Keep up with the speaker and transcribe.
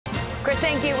Chris,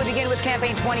 thank you. We begin with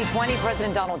Campaign 2020.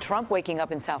 President Donald Trump waking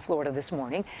up in South Florida this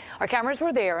morning. Our cameras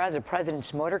were there as the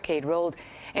president's motorcade rolled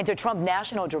into Trump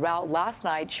National Doral last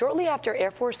night, shortly after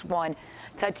Air Force One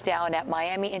touched down at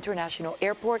Miami International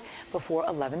Airport before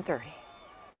 11:30.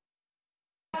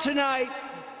 Tonight,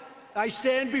 I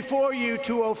stand before you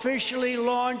to officially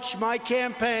launch my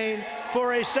campaign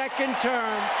for a second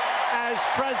term as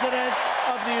President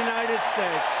of the United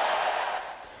States.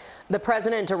 The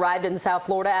president arrived in South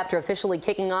Florida after officially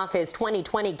kicking off his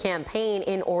 2020 campaign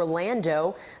in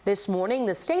Orlando. This morning,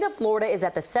 the state of Florida is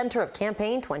at the center of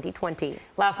Campaign 2020.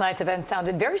 Last night's event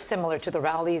sounded very similar to the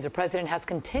rallies the president has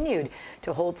continued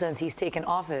to hold since he's taken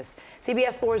office.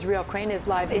 CBS 4's Riel Crane is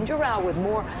live in Doral with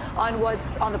more on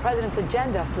what's on the president's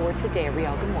agenda for today.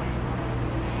 Riel, good morning.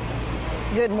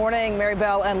 Good morning, Mary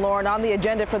Bell and Lauren. On the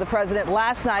agenda for the president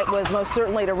last night was most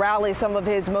certainly to rally some of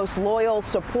his most loyal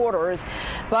supporters.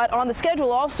 But on the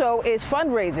schedule also is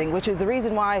fundraising, which is the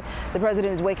reason why the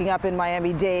president is waking up in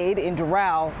Miami-Dade in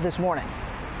Doral this morning.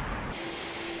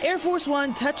 Air Force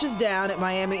One touches down at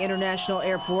Miami International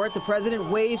Airport. The president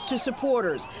waves to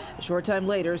supporters. A short time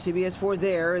later, CBS 4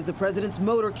 there as the president's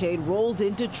motorcade rolls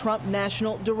into Trump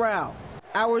National Doral.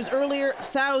 Hours earlier,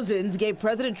 thousands gave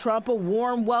President Trump a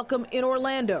warm welcome in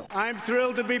Orlando. I'm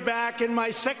thrilled to be back in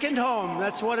my second home.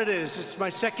 That's what it is. It's my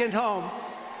second home.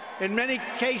 In many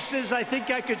cases, I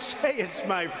think I could say it's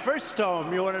my first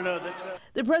home. You want to know that?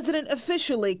 The president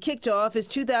officially kicked off his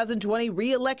 2020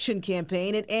 re-election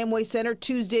campaign at Amway Center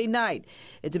Tuesday night.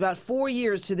 It's about 4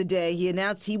 years to the day he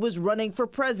announced he was running for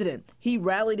president. He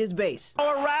rallied his base.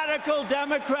 Our radical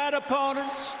Democrat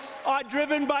opponents are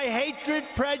driven by hatred,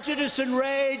 prejudice, and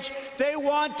rage. They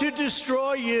want to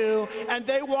destroy you, and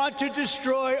they want to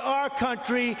destroy our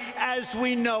country as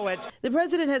we know it. The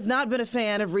president has not been a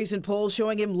fan of recent polls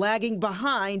showing him lagging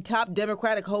behind top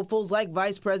Democratic hopefuls like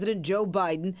Vice President Joe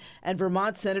Biden and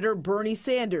Vermont Senator Bernie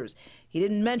Sanders. He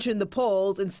didn't mention the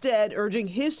polls, instead urging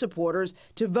his supporters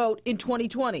to vote in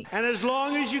 2020. And as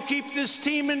long as you keep this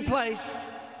team in place,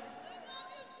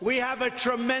 we have a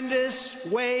tremendous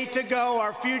way to go.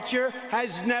 Our future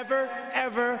has never,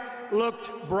 ever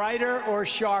looked brighter or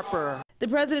sharper. The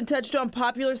president touched on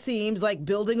popular themes like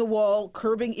building a wall,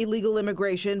 curbing illegal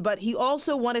immigration, but he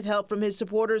also wanted help from his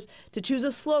supporters to choose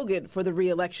a slogan for the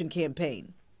re-election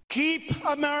campaign. Keep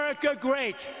America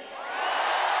great.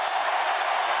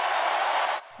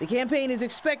 The campaign is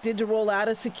expected to roll out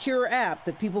a secure app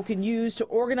that people can use to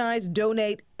organize,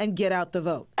 donate, and get out the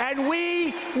vote. And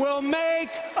we will make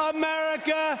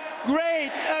America great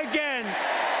again.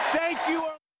 Thank you.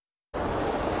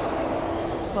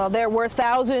 Well, there were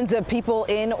thousands of people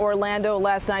in Orlando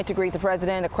last night to greet the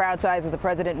president, a crowd size that the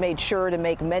president made sure to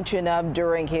make mention of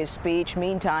during his speech.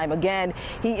 Meantime, again,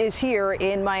 he is here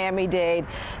in Miami-Dade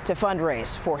to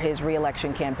fundraise for his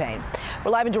re-election campaign.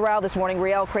 We're live in Doral this morning.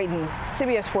 Riel Crane,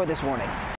 CBS 4 this morning.